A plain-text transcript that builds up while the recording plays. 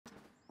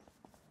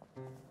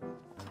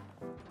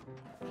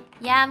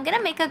Yeah, I'm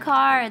gonna make a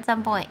car at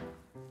some point.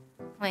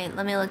 Wait,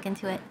 let me look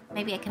into it.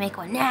 Maybe I can make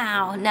one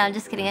now. No, I'm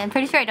just kidding. I'm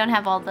pretty sure I don't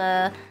have all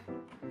the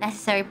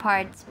necessary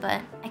parts,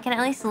 but I can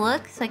at least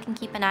look so I can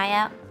keep an eye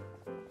out.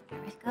 There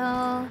we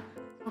go.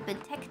 Open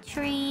tech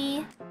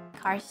tree.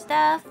 Car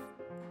stuff.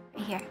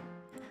 Right here.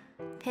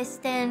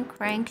 Piston,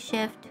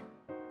 crankshaft,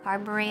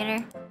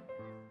 carburetor,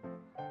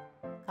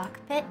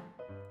 cockpit,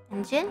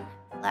 engine,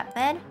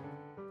 flatbed,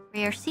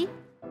 rear seat,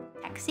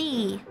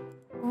 taxi.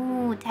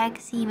 Ooh,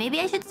 taxi. Maybe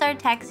I should start a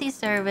taxi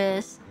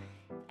service.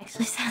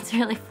 Actually sounds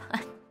really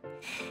fun.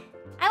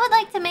 I would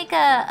like to make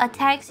a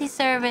taxi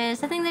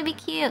service. I think that'd be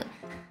cute.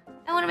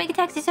 I want to make a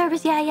taxi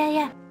service. Yeah.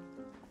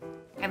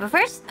 Alright, but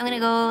first, I'm gonna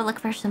go look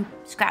for some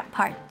scrap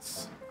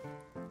parts.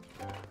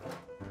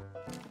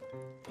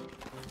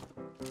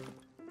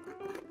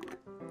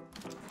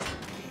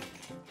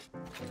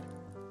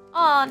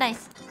 Oh,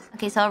 nice.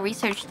 Okay, so I'll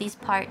research these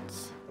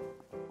parts.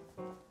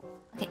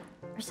 Okay,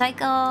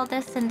 recycle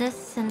this and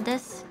this and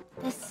this,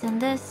 this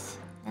and this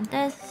and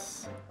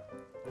this.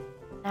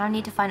 Now I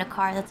need to find a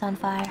car that's on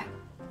fire.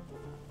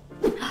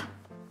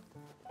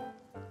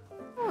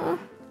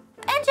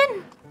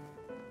 Engine!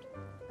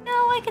 No,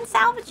 I can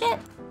salvage it.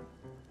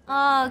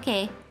 Oh,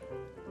 okay.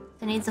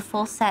 So it needs a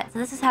full set. So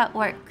this is how it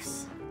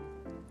works.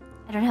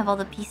 I don't have all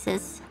the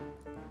pieces.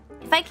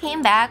 If I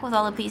came back with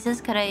all the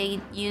pieces, could I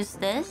use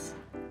this?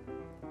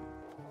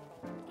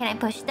 Can I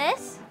push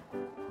this?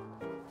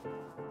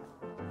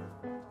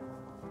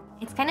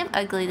 It's kind of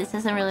ugly. This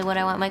isn't really what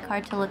I want my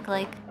car to look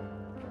like.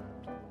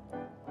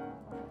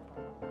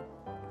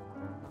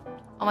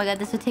 Oh my god,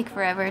 this would take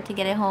forever to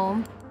get it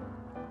home.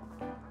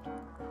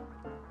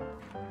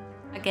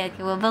 Okay,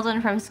 we'll build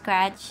one from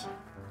scratch.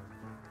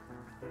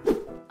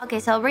 Okay,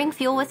 so I'll bring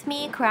fuel with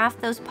me,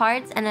 craft those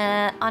parts, and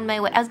on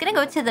my way... I was gonna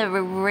go to the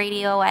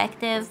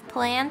radioactive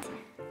plant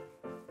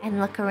and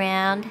look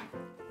around.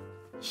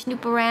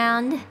 Snoop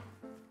around.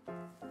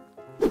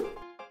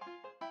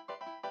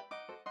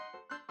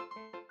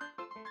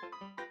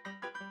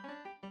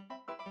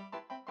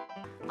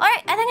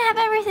 Alright, I think I have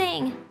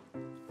everything.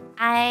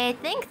 I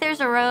think there's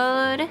a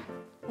road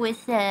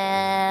with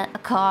a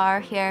car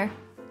here.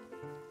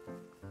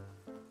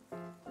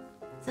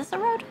 Is this a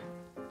road?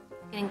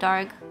 It's getting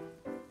dark.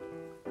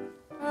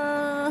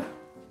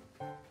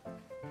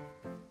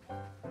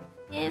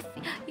 If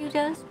you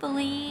just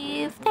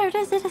believe. There it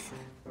is. It is.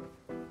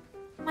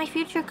 My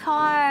future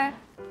car.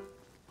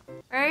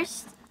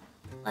 First,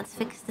 let's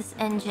fix this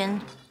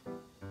engine.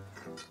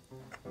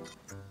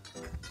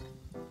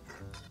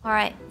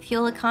 Alright,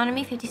 fuel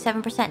economy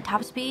 57%,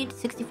 top speed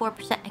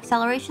 64%,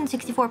 acceleration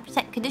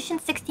 64%, condition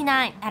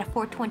 69 out of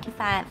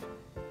 425.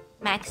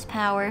 Max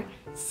power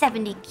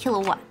 70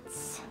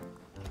 kilowatts.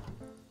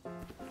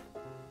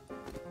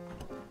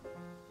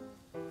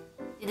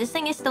 Dude, this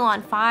thing is still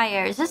on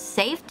fire. Is this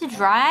safe to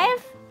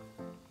drive?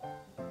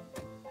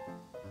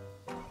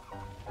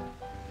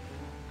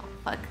 Oh,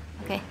 fuck.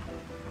 Okay.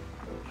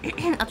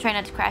 I'll try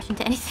not to crash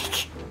into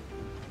anything.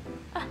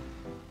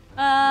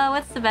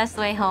 What's the best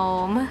way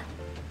home?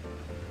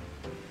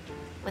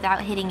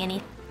 Without hitting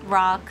any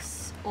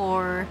rocks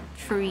or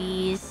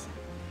trees.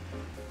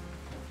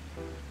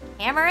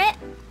 Hammer it?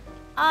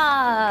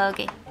 Oh,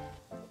 okay.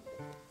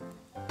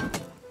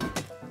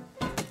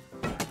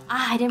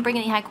 Ah, I didn't bring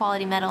any high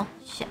quality metal.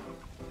 Shit.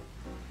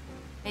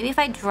 Maybe if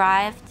I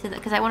drive to the...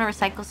 Because I want to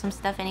recycle some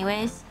stuff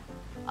anyways.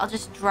 I'll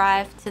just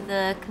drive to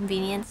the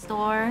convenience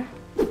store.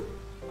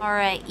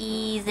 Alright,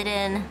 ease it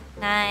in.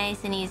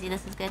 Nice and easy.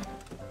 This is good.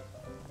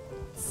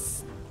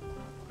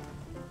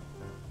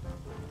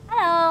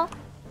 Hello.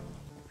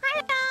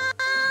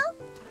 Hello!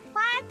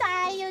 What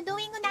are you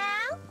doing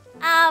now?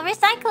 Oh,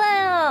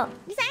 recycle!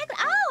 Recycle?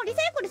 Oh,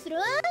 recycle する?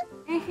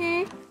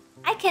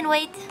 I can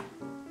wait.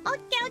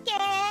 Okay,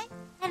 okay.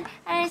 And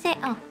how did I say?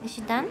 Oh, is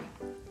she done?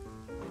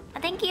 Oh,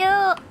 thank you.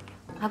 I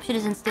hope she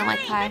doesn't steal my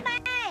car.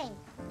 Bye-bye.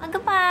 Oh,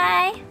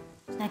 goodbye.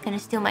 She's not gonna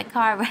steal my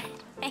car, right?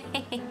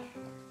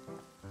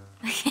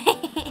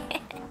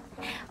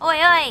 Oi,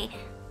 oi!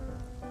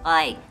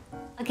 Oi!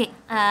 Okay,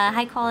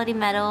 high quality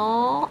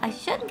metal. I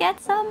should get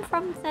some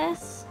from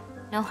this.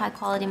 No high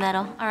quality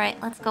metal.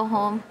 Alright, let's go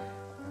home.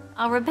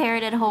 I'll repair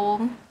it at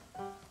home.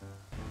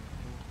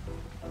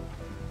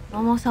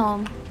 Almost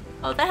home.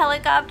 Oh, the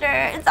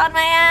helicopter! It's on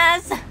my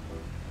ass!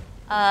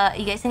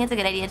 You guys think it's a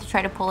good idea to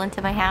try to pull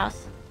into my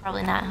house?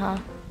 Probably not, huh?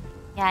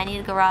 Yeah, I need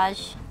a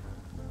garage.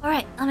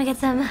 Alright, let me get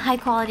some high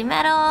quality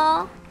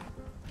metal.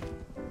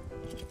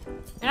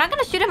 They're not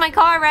gonna shoot at my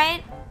car,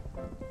 right?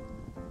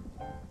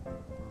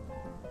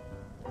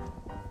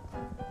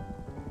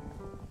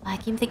 I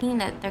keep thinking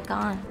that they're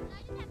gone.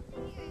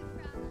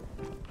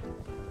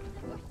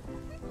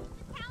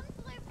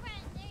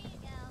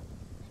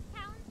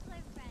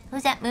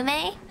 Who's that,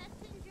 Mume?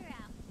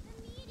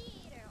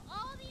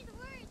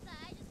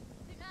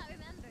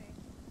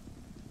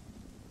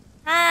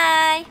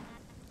 Hi!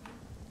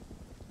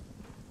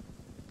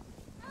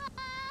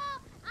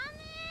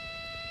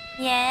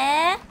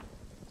 Yeah?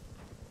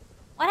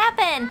 What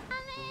happened?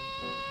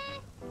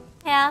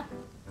 Yeah.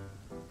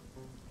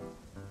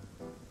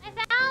 I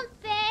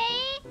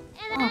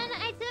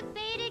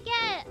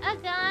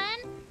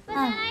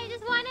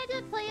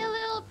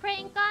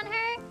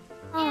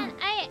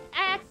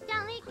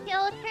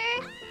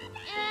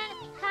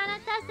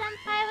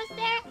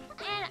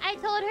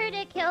told her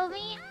to kill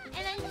me,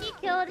 and then she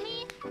killed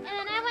me, and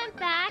then I went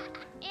back,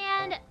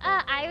 and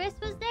Iris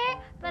was there,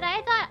 but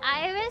I thought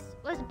Iris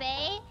was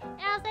Bae,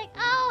 and I was like,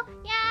 oh,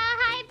 yeah,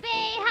 hi,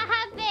 Bae,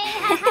 haha, Bae,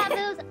 haha, but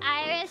it was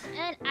Iris,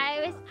 and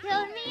Iris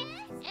killed me,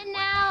 and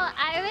now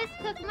Iris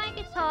took my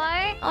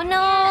guitar, Oh and no!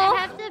 I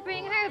have to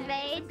bring her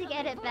Bae to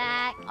get it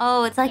back.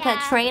 Oh, it's like a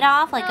Yeah.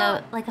 trade-off, like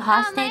So, a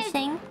hostage my-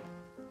 thing.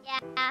 Yeah.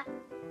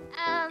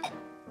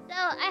 So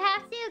I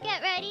have to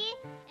get ready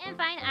and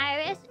find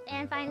Iris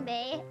and find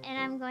Bae, and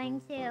I'm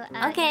going to.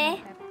 Okay. get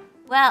her back.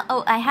 Well,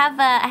 oh, I have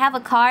a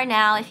car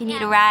now. If you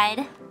need a Yeah.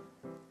 ride.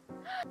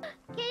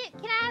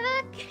 Can I have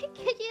a?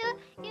 Could you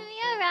give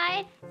me a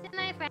ride to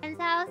my friend's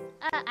house,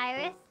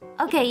 Iris?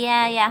 Okay,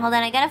 yeah. Hold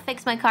on, I gotta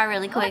fix my car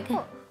really quick.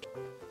 Oh,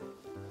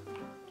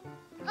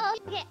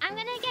 okay. I'm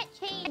gonna get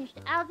changed.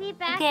 I'll be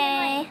back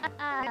Okay. in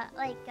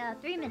like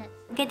 3 minutes.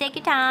 Okay, take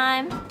your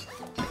time.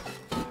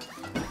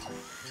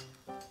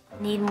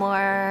 Need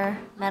more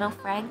metal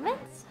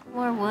fragments?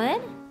 More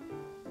wood?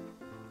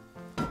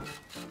 Oh,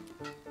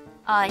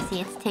 I see.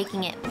 It's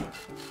taking it.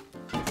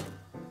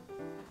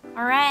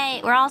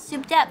 Alright, we're all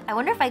souped up. I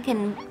wonder if I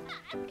can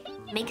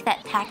make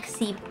that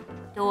taxi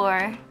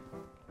door.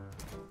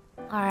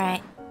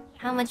 Alright.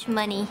 How much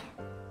money?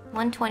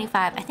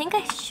 125. I think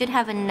I should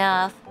have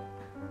enough.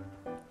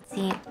 Let's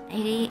see.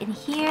 80 in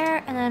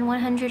here, and then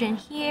 100 in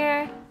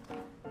here.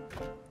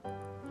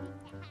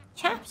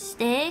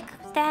 Chapstick?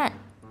 What's that?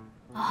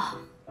 Oh,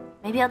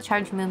 maybe I'll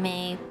charge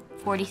Mume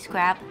 40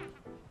 scrap.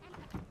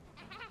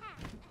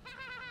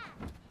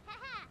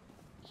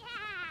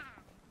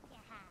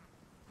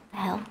 The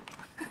hell?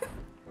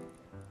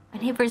 My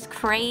neighbor's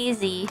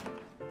crazy.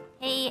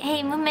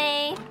 Hey,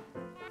 Mume.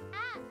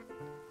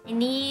 I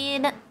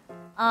need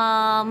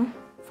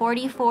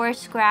 44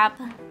 scrap.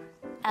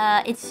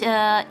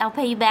 I'll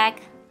pay you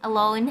back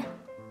alone.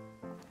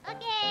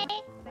 Okay.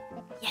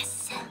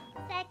 Yes.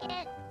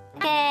 Second.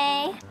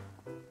 Okay.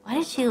 What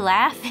is she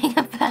laughing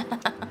about?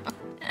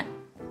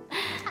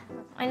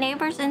 My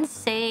neighbor's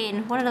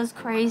insane. One of those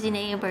crazy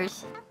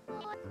neighbors.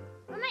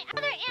 For my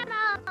other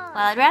ammo. Well,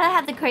 I'd rather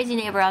have the crazy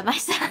neighbor on my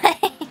side.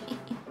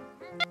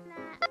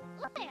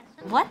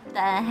 What the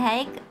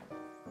heck?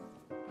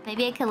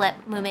 Maybe I could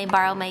let Mume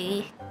borrow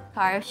my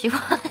car if she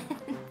wants.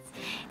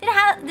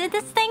 Did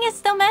this thing is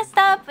still messed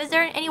up? Is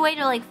there any way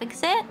to like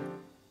fix it?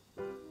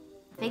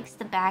 Fix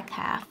the back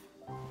half.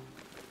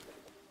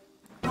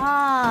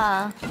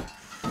 Ah.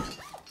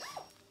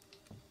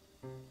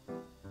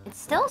 It's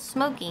still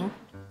smoking.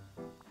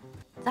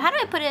 So how do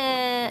I put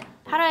it...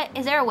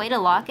 Is there a way to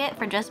lock it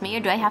for just me, or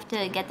do I have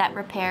to get that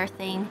repair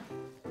thing?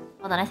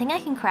 Hold on, I think I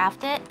can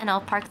craft it, and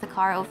I'll park the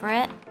car over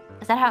it.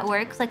 Is that how it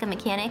works, like a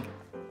mechanic?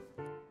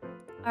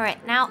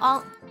 Alright, now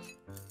I'll...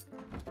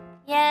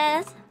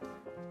 Yes?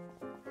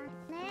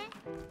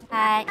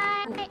 Hi.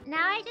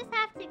 Now I just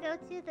have to go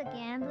to the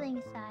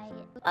gambling site.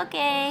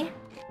 Okay.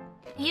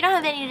 If you don't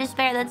have any to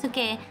spare, that's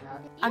okay.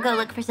 I'll go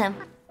look for some.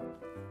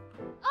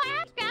 Oh, I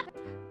have scraps.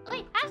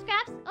 Wait, I have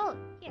scraps. Oh,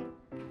 here.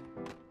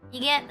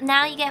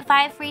 Now you get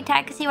 5 free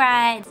taxi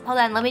rides. Hold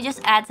on, let me just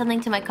add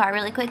something to my car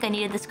really quick. I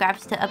needed the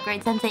scraps to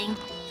upgrade something.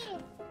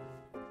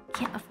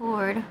 Can't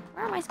afford.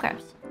 Where are my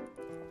scraps?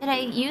 Did I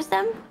use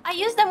them? I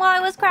used them while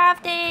I was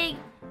crafting.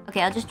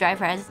 Okay, I'll just drive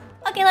her as...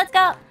 Okay, let's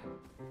go.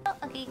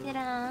 Okay, good.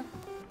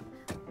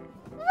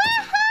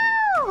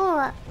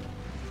 Woohoo!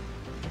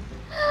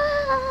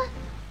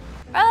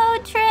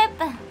 Road trip.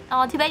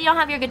 Oh, too bad you don't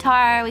have your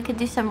guitar. We could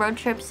do some road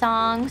trip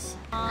songs.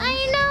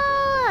 I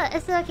know.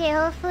 It's okay.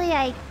 Hopefully,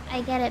 I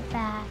get it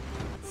back.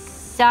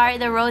 Sorry,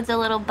 the road's a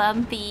little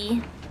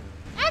bumpy.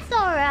 That's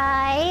all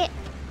right.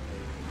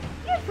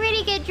 You're a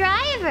pretty good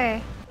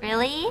driver.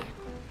 Really?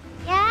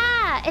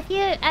 Yeah. If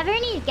you ever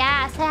need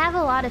gas, I have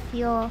a lot of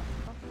fuel.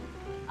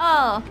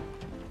 Oh.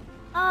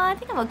 Oh, I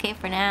think I'm okay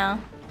for now.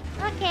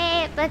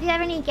 Okay, but if you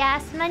ever need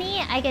gas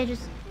money, I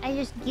just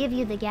give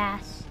you the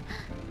gas.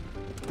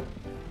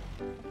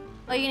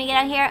 Oh, you're gonna get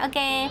out here?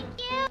 Okay. Thank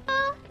you.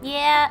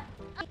 Yeah.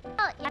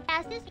 Oh,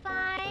 gas is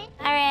fine.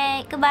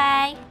 Alright,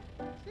 goodbye.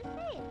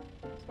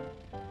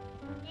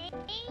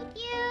 Thank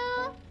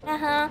you.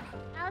 Uh-huh.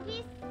 I'll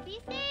be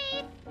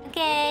safe.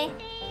 Okay.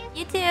 Be safe.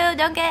 You too.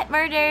 Don't get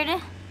murdered.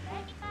 Bye.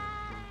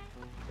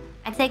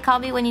 I'd say call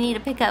me when you need a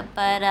pickup,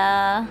 but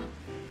I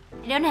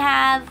don't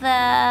have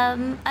a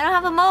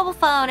mobile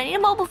phone. I need a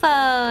mobile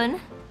phone.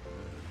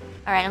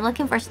 Alright, I'm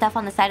looking for stuff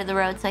on the side of the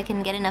road so I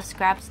can get enough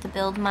scraps to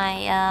build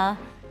my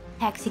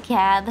taxi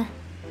cab.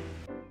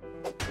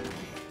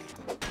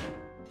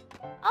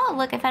 Oh,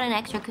 look, I found an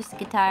extra acoustic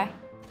guitar.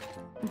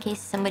 In case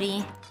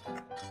somebody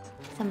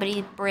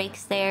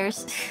breaks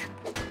theirs.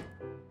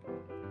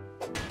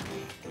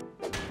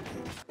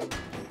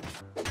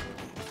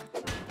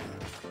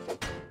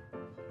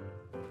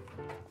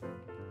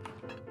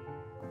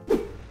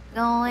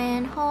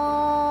 Going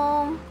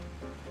home.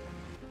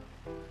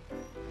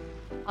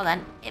 Hold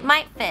on. It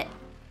might fit.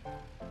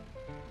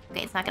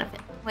 Okay, it's not gonna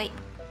fit. Wait.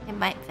 It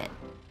might fit.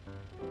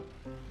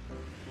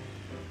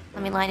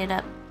 Let me line it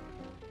up.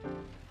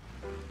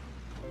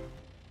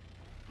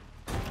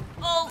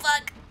 Oh,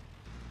 fuck.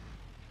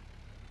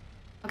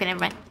 Okay, never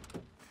mind.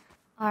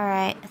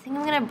 Alright, I think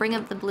I'm gonna bring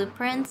up the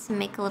blueprints and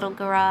make a little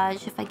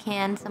garage if I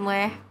can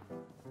somewhere.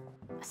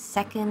 A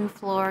second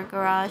floor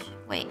garage.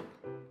 Wait.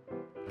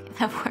 Okay,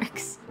 that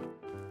works.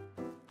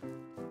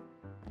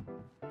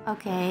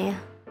 Okay.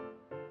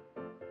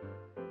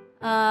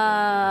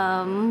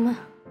 I'm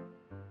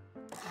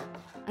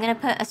gonna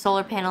put a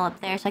solar panel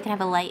up there so I can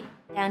have a light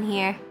down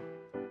here.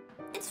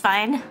 It's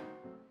fine.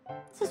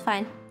 This is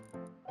fine.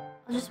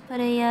 I'll just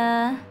put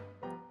a,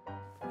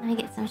 let me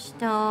get some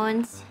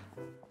stones.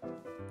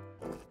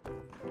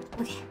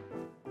 Okay.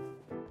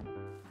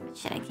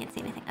 Shit, I can't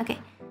say anything. Okay.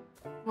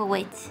 We'll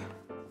wait.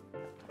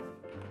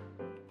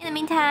 In the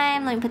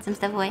meantime, let me put some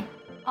stuff away.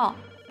 Oh.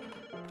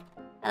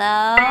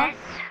 Hello?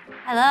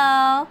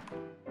 Hello?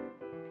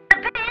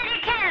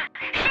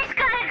 She's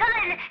gonna come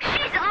in.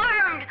 She's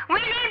armed. We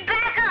need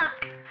backup.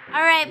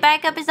 Alright,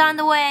 backup is on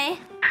the way.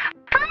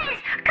 Please,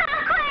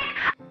 come quick.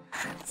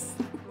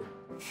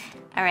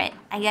 Alright,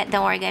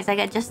 don't worry guys, I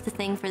got just the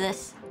thing for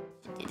this.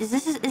 Is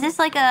this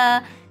like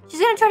a... She's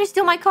gonna try to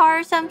steal my car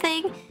or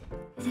something?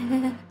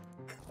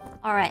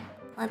 Alright,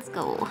 let's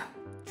go.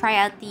 Try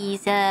out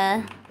these,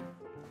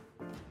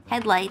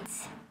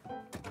 headlights.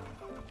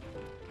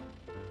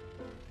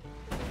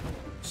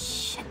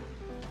 Shit.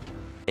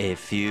 A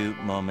few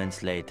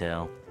moments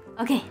later.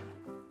 Okay.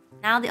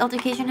 Now the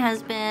altercation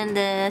has been...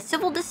 The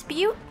civil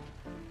dispute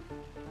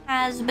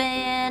has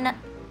been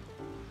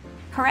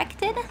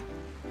corrected.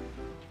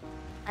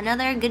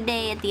 Another good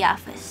day at the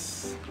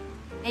office.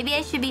 Maybe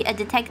I should be a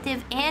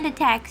detective and a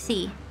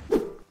taxi.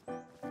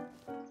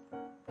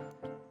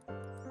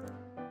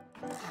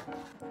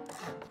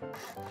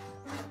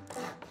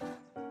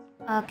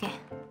 Okay.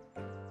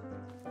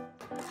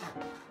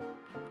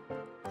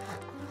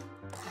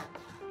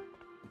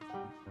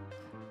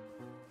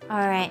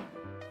 Alright.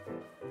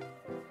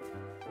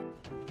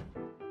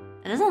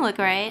 It doesn't look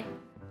right.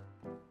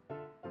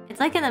 It's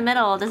like in the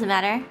middle, it doesn't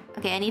matter.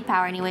 Okay, I need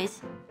power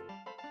anyways.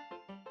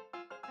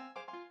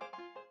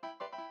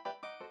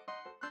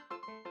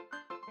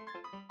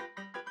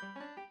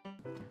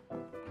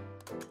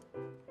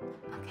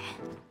 Okay.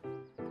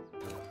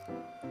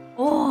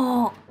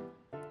 Oh!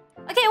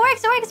 Okay,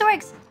 it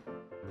works!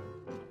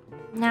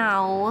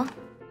 Now...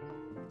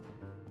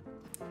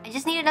 I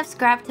just need enough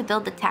scrap to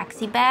build the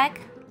taxi bag.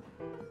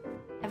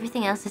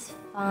 Everything else is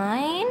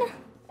fine.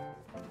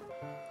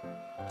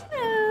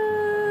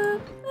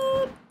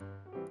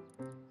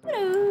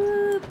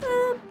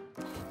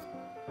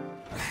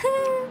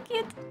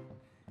 Cute.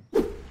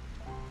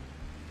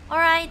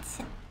 Alright.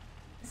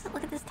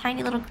 Look at this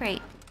tiny little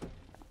crate.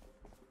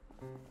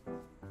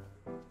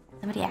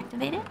 Somebody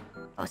activate it?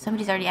 Oh,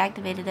 somebody's already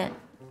activated it.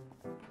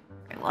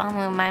 Right, well, I'm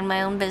gonna mind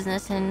my own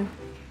business and...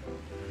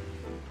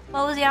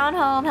 Mosey on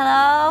home.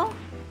 Hello?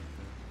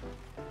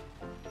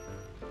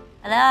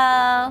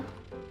 Hello?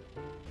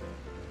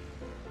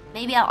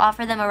 Maybe I'll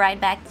offer them a ride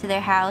back to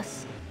their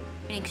house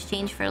in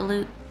exchange for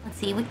loot. Let's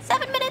see.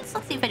 7 minutes?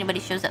 Let's see if anybody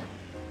shows up.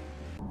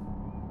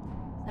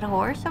 Is that a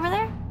horse over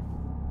there?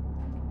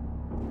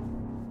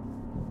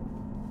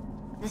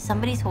 Is this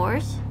somebody's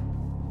horse?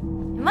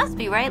 It must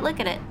be, right? Look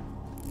at it.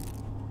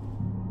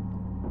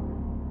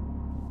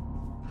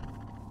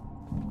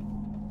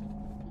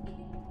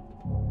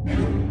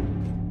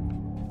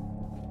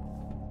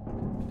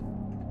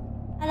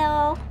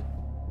 Hello?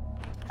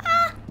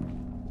 Ah!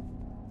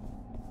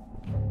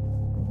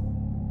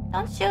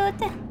 Don't shoot.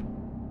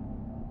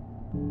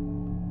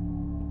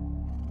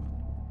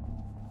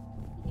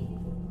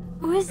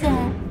 Who is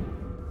that?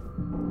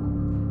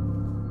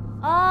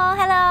 Oh,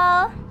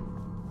 hello.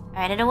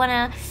 Alright, I don't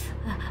wanna...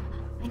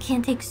 I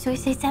can't take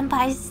Suisei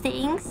Senpai's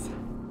things.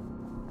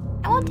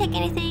 I won't take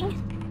anything.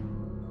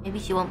 Maybe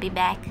she won't be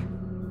back.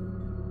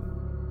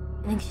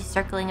 I think she's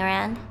circling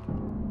around.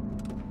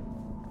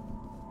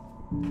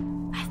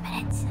 5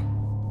 minutes.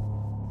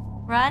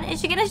 Run? Is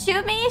she gonna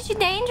shoot me? Is she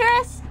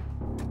dangerous?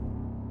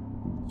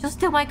 She'll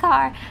steal my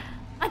car.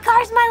 My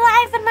car's my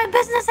life and my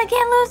business. I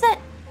can't lose it.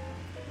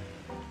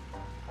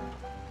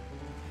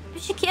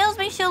 If she kills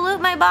me, she'll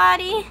loot my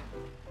body.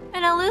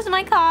 And I'll lose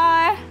my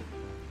car.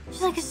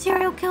 She's like a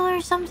serial killer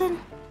or something.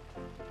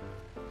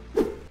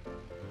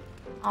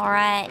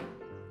 Alright.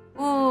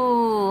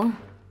 Ooh.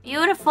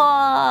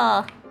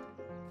 Beautiful.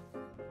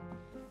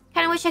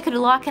 Kinda wish I could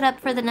lock it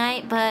up for the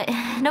night, but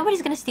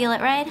nobody's gonna steal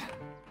it, right?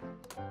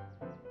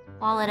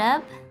 Wall it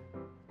up.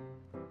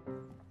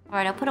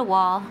 Alright, I'll put a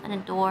wall and a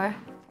door.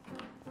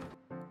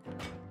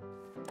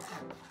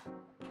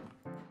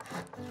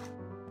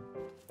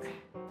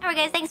 Alright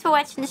guys, thanks for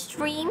watching the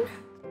stream.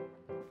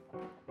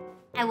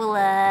 I will,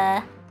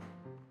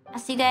 I'll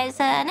see you guys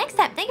next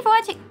time. Thank you for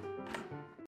watching.